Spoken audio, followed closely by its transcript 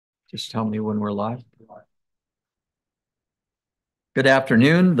Just tell me when we're live. Good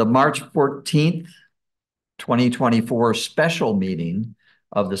afternoon. The March 14th, 2024 special meeting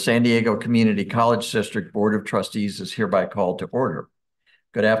of the San Diego Community College District Board of Trustees is hereby called to order.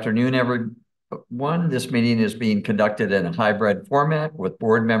 Good afternoon, everyone. This meeting is being conducted in a hybrid format with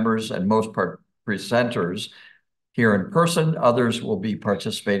board members and most presenters here in person. Others will be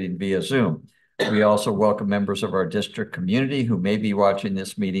participating via Zoom. We also welcome members of our district community who may be watching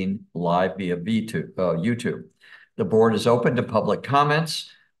this meeting live via YouTube. The board is open to public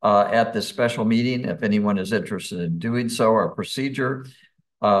comments at this special meeting. If anyone is interested in doing so, our procedure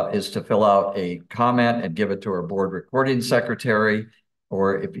is to fill out a comment and give it to our board recording secretary,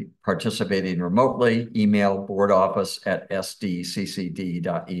 or if you're participating remotely, email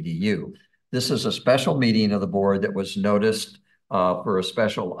boardoffice@sdccd.edu. This is a special meeting of the board that was noticed for a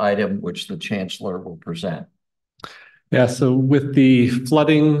special item which the chancellor will present. Yeah, so with the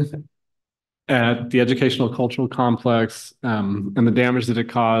flooding at the educational cultural complex and the damage that it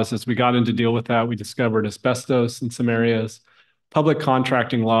caused, as we got in to deal with that, we discovered asbestos in some areas. Public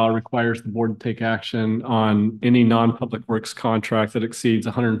contracting law requires the board to take action on any non-public works contract that exceeds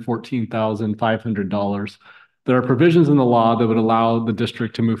 $114,500. There are provisions in the law that would allow the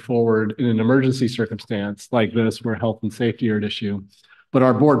district to move forward in an emergency circumstance like this where health and safety are at issue. But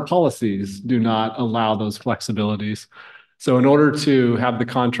our board policies do not allow those flexibilities. So in order to have the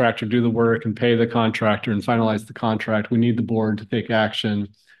contractor do the work and pay the contractor and finalize the contract, we need the board to take action.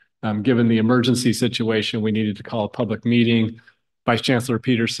 Given the emergency situation, we needed to call a public meeting. Vice Chancellor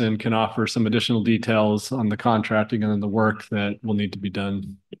Peterson can offer some additional details on the contracting and then the work that will need to be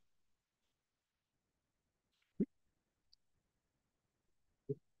done.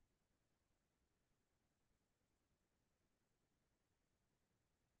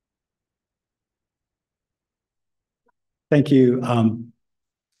 Thank you.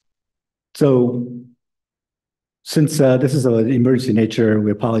 Since this is an emergency nature,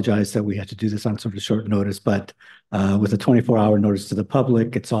 we apologize that we had to do this on sort of short notice, but with a 24-hour notice to the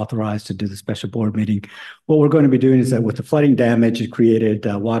public, it's authorized to do the special board meeting. What we're going to be doing is that with the flooding damage, it created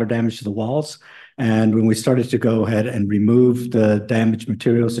water damage to the walls. And when we started to go ahead and remove the damaged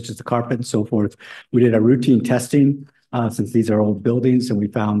materials, such as the carpet and so forth, we did a routine testing since these are old buildings, and we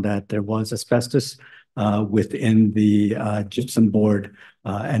found that there was asbestos within the gypsum board.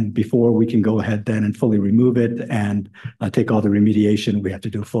 And before we can go ahead then and fully remove it and take all the remediation, we have to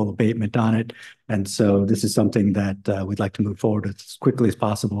do a full abatement on it. And so this is something that we'd like to move forward as quickly as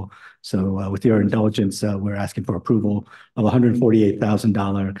possible. So with your indulgence, we're asking for approval of a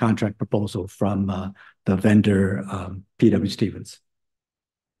 $148,000 contract proposal from the vendor, P.W. Stevens.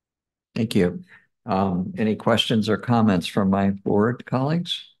 Thank you. Any questions or comments from my board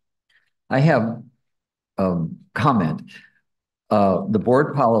colleagues? I have comment. The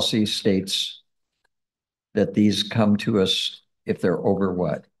board policy states that these come to us if they're over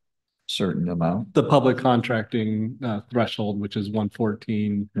what? Certain amount? The public contracting threshold, which is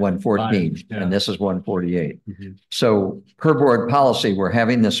 114. 114, yeah. And this is 148. Mm-hmm. So per board policy, we're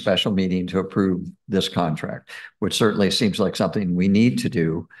having this special meeting to approve this contract, which certainly seems like something we need to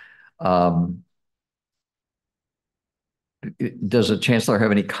do. Does the chancellor have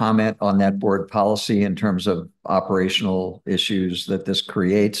any comment on that board policy in terms of operational issues that this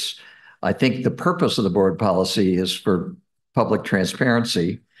creates? I think the purpose of the board policy is for public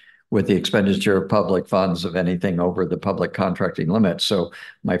transparency with the expenditure of public funds of anything over the public contracting limit. So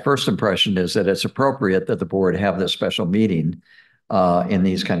my first impression is that it's appropriate that the board have this special meeting in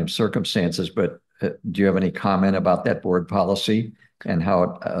these kind of circumstances. But do you have any comment about that board policy and how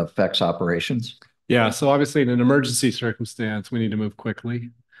it affects operations? Yeah, so obviously in an emergency circumstance, we need to move quickly.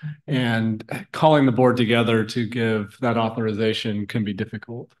 And calling the board together to give that authorization can be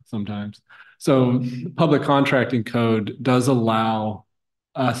difficult sometimes. So the public contracting code does allow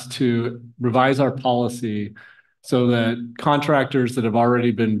us to revise our policy so that contractors that have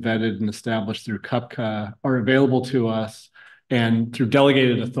already been vetted and established through CUPCA are available to us. And through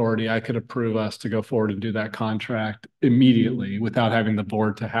delegated authority, I could approve us to go forward and do that contract immediately without having the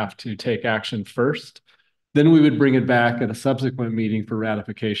board to have to take action first. Then we would bring it back at a subsequent meeting for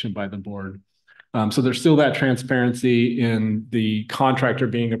ratification by the board. So there's still that transparency in the contractor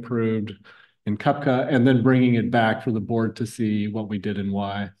being approved in CUPCA and then bringing it back for the board to see what we did and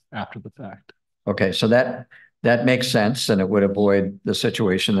why after the fact. Okay, so that makes sense, and it would avoid the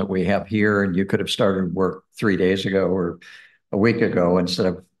situation that we have here, and you could have started work 3 days ago or a week ago instead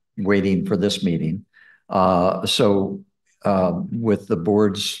of waiting for this meeting. With the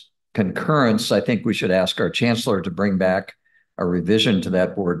board's concurrence, I think we should ask our chancellor to bring back a revision to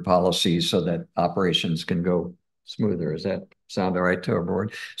that board policy so that operations can go smoother. Does that sound all right to our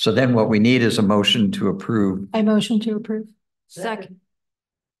board? So then what we need is a motion to approve. I motion to approve. Second.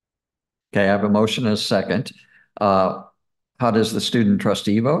 Okay, I have a motion and a second. How does the student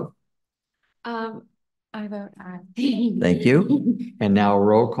trustee vote? I vote aye. Thank you. And now a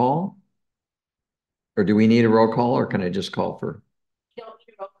roll call? Or do we need a roll call, or can I just call for?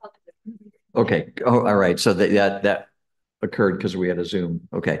 Okay, oh, all right, so that occurred because we had a Zoom.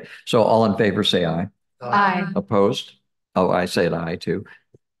 Okay, so all in favor, say aye. Aye. Opposed? Oh, I said aye too.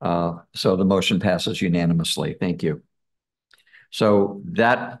 So the motion passes unanimously. Thank you. So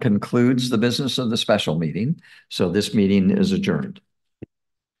that concludes the business of the special meeting. So this meeting is adjourned.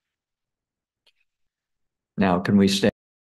 Now, can we stay?